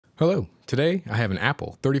Hello, today I have an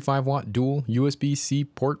Apple 35-watt dual USB-C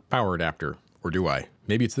port power adapter. Or do I?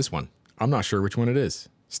 Maybe it's this one. I'm not sure which one it is.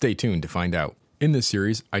 Stay tuned to find out. In this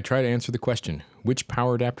series, I try to answer the question, which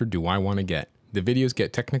power adapter do I want to get? The videos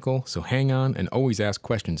get technical, so hang on and always ask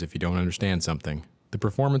questions if you don't understand something. The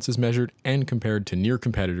performance is measured and compared to near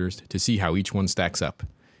competitors to see how each one stacks up.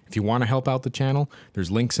 If you want to help out the channel,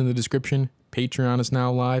 there's links in the description, Patreon is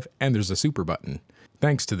now live, and there's a super button.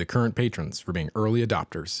 Thanks to the current patrons for being early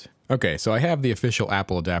adopters. Okay, so I have the official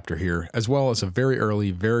Apple adapter here, as well as a very early,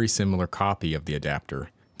 very similar copy of the adapter.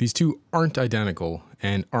 These two aren't identical,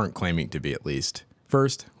 and aren't claiming to be at least.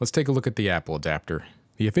 First, let's take a look at the Apple adapter.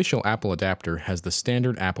 The official Apple adapter has the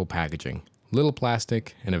standard Apple packaging, little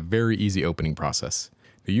plastic, and a very easy opening process.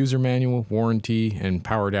 The user manual, warranty, and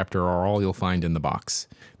power adapter are all you'll find in the box.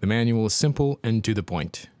 The manual is simple and to the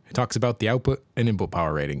point. It talks about the output and input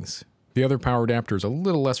power ratings. The other power adapter is a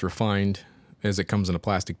little less refined, as it comes in a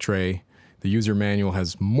plastic tray. The user manual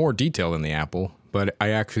has more detail than the Apple, but I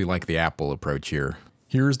actually like the Apple approach here.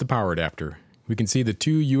 Here's the power adapter. We can see the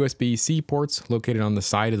two USB-C ports located on the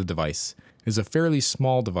side of the device. It is a fairly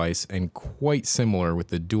small device and quite similar with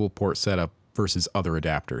the dual port setup versus other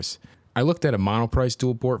adapters. I looked at a monoprice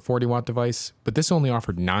dual port 40-watt device, but this only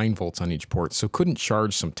offered 9 volts on each port, so couldn't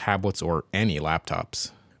charge some tablets or any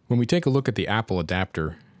laptops. When we take a look at the Apple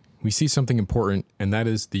adapter, we see something important, and that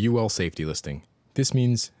is the UL safety listing. This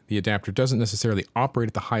means the adapter doesn't necessarily operate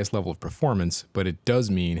at the highest level of performance, but it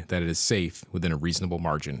does mean that it is safe within a reasonable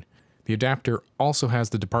margin. The adapter also has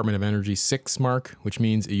the Department of Energy 6 mark, which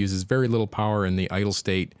means it uses very little power in the idle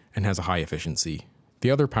state and has a high efficiency.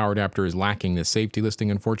 The other power adapter is lacking this safety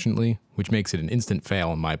listing, unfortunately, which makes it an instant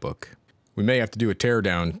fail in my book. We may have to do a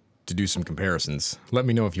teardown to do some comparisons. Let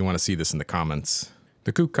me know if you want to see this in the comments.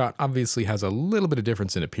 The coupe cot obviously has a little bit of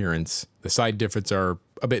difference in appearance. The side differents are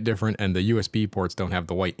a bit different, and the USB ports don't have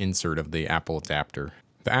the white insert of the Apple adapter.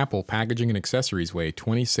 The Apple packaging and accessories weigh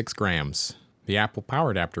 26 grams. The Apple power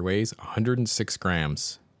adapter weighs 106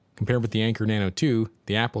 grams. Compared with the Anker Nano 2,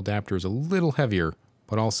 the Apple adapter is a little heavier,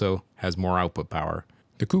 but also has more output power.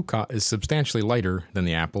 The coupe cot is substantially lighter than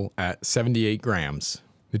the Apple at 78 grams.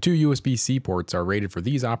 The two USB-C ports are rated for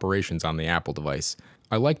these operations on the Apple device.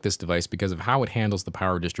 I like this device because of how it handles the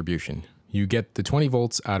power distribution. You get the 20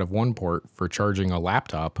 volts out of one port for charging a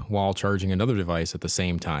laptop while charging another device at the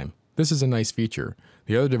same time. This is a nice feature.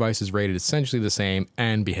 The other device is rated essentially the same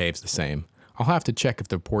and behaves the same. I'll have to check if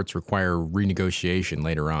the ports require renegotiation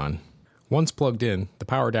later on. Once plugged in, the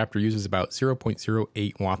power adapter uses about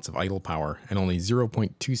 0.08 watts of idle power and only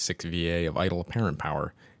 0.26 VA of idle apparent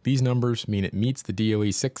power. These numbers mean it meets the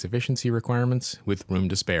DOE 6 efficiency requirements with room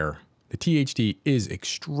to spare. The THD is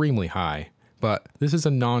extremely high, but this is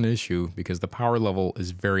a non-issue because the power level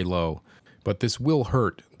is very low, but this will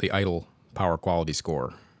hurt the idle power quality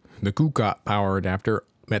score. The coupe cot power adapter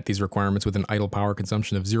met these requirements with an idle power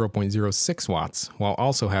consumption of 0.06 watts, while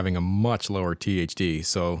also having a much lower THD,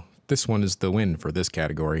 so this one is the win for this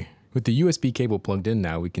category. With the USB cable plugged in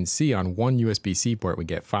now, we can see on one USB-C port we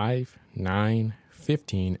get 5, 9,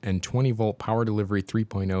 15, and 20 volt power delivery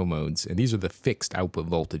 3.0 modes, and these are the fixed output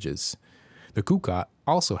voltages. The coupe cot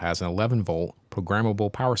also has an 11 volt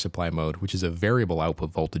programmable power supply mode, which is a variable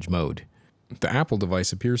output voltage mode. The Apple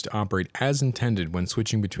device appears to operate as intended when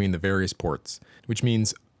switching between the various ports, which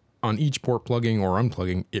means on each port plugging or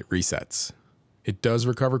unplugging, it resets. It does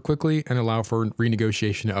recover quickly and allow for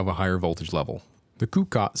renegotiation of a higher voltage level. The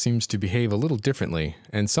coupe cot seems to behave a little differently,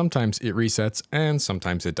 and sometimes it resets and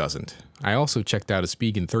sometimes it doesn't. I also checked out a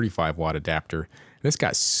Spigen 35-watt adapter. This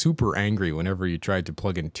got super angry whenever you tried to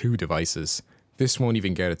plug in two devices. This won't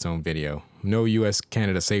even get its own video. No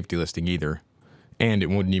US-Canada safety listing either. And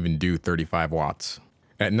it wouldn't even do 35 watts.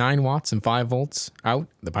 At 9 watts and 5 volts out,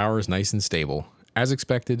 the power is nice and stable. As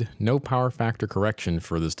expected, no power factor correction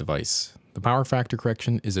for this device. The power factor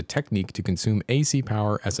correction is a technique to consume AC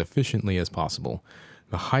power as efficiently as possible.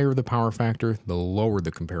 The higher the power factor, the lower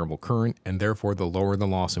the comparable current, and therefore the lower the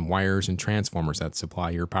loss in wires and transformers that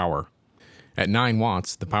supply your power. At 9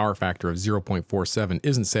 watts, the power factor of 0.47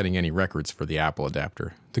 isn't setting any records for the Apple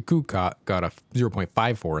adapter. The coupe cot got a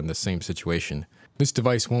 0.54 in the same situation. This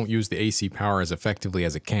device won't use the AC power as effectively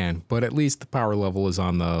as it can, but at least the power level is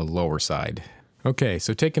on the lower side. Okay,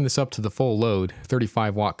 so taking this up to the full load,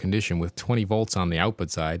 35 watt condition with 20 volts on the output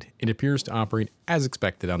side, it appears to operate as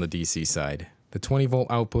expected on the DC side. The 20 volt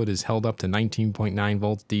output is held up to 19.9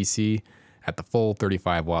 volts DC at the full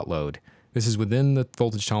 35 watt load. This is within the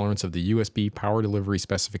voltage tolerance of the USB power delivery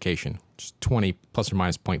specification, which is 20 plus or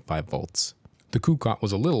minus 0.5 volts. The coupe cot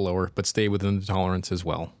was a little lower, but stayed within the tolerance as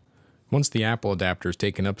well. Once the Apple adapter is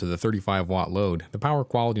taken up to the 35 watt load, the power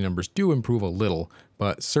quality numbers do improve a little,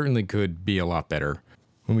 but certainly could be a lot better.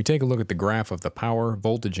 When we take a look at the graph of the power,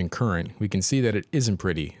 voltage, and current, we can see that it isn't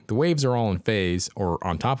pretty. The waves are all in phase, or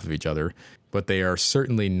on top of each other, but they are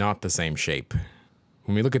certainly not the same shape.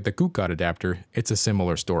 When we look at the KUKAT adapter, it's a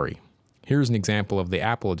similar story. Here's an example of the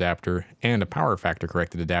Apple adapter and a power factor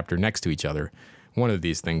corrected adapter next to each other. One of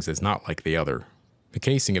these things is not like the other. The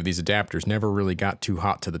casing of these adapters never really got too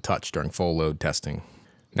hot to the touch during full load testing.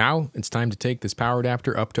 Now, it's time to take this power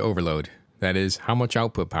adapter up to overload. That is, how much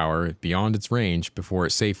output power beyond its range before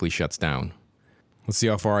it safely shuts down. Let's see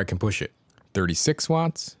how far I can push it. 36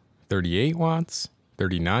 watts, 38 watts,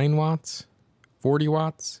 39 watts, 40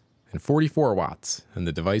 watts, and 44 watts, and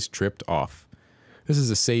the device tripped off. This is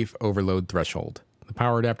a safe overload threshold. The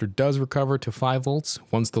power adapter does recover to 5 volts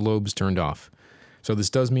once the lobe is turned off. So this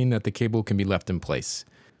does mean that the cable can be left in place.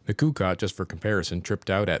 The KUKAT, just for comparison, tripped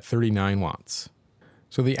out at 39 watts.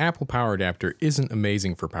 So the Apple power adapter isn't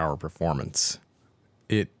amazing for power performance.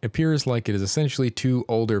 It appears like it is essentially two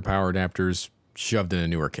older power adapters shoved in a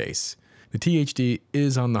newer case. The THD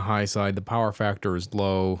is on the high side, the power factor is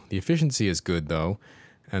low, the efficiency is good though,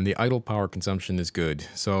 and the idle power consumption is good,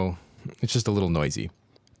 so it's just a little noisy.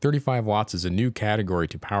 35 watts is a new category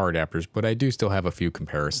to power adapters, but I do still have a few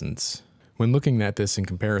comparisons. When looking at this in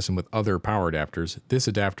comparison with other power adapters, this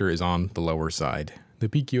adapter is on the lower side. The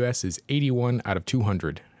PQS is 81 out of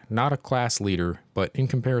 200, not a class leader, but in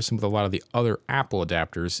comparison with a lot of the other Apple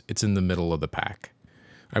adapters, it's in the middle of the pack.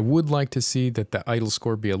 I would like to see that the idle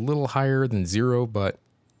score be a little higher than 0, but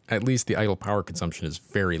at least the idle power consumption is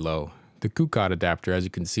very low. The KUKAT adapter, as you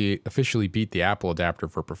can see, officially beat the Apple adapter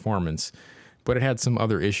for performance, but it had some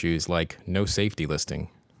other issues like no safety listing,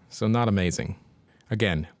 so not amazing.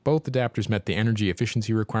 Again, both adapters met the energy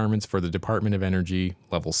efficiency requirements for the Department of Energy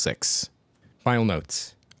Level 6. Final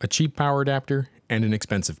notes. A cheap power adapter and an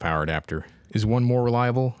expensive power adapter. Is one more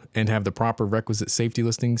reliable and have the proper requisite safety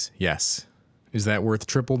listings? Yes. Is that worth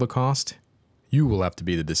triple the cost? You will have to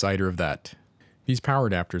be the decider of that. These power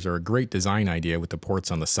adapters are a great design idea with the ports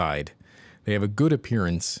on the side. They have a good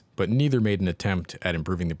appearance, but neither made an attempt at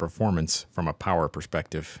improving the performance from a power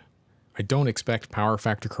perspective. I don't expect power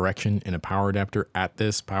factor correction in a power adapter at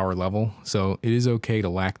this power level, so it is okay to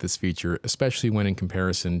lack this feature, especially when in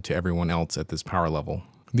comparison to everyone else at this power level.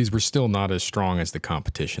 These were still not as strong as the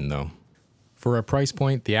competition though. For a price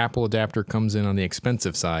point, the Apple adapter comes in on the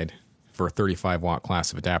expensive side for a 35 watt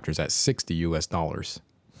class of adapters at $60 US.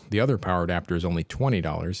 The other power adapter is only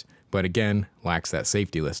 $20, but again, lacks that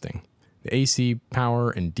safety listing. The AC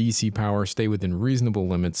power and DC power stay within reasonable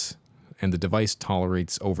limits, and the device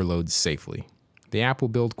tolerates overloads safely. The Apple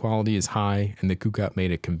build quality is high, and the KUKAT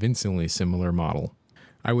made a convincingly similar model.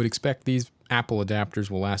 I would expect these Apple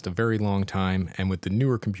adapters will last a very long time, and with the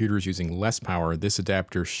newer computers using less power, this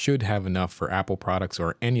adapter should have enough for Apple products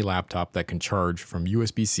or any laptop that can charge from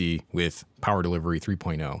USB-C with Power Delivery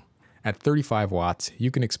 3.0. At 35 watts,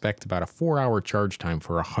 you can expect about a 4-hour charge time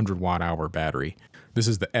for a 100 watt-hour battery. This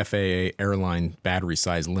is the FAA airline battery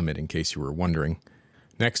size limit, in case you were wondering.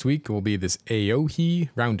 Next week will be this AOHI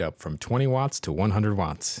roundup from 20 watts to 100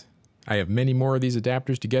 watts. I have many more of these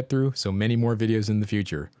adapters to get through, so many more videos in the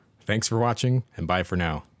future. Thanks for watching, and bye for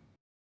now.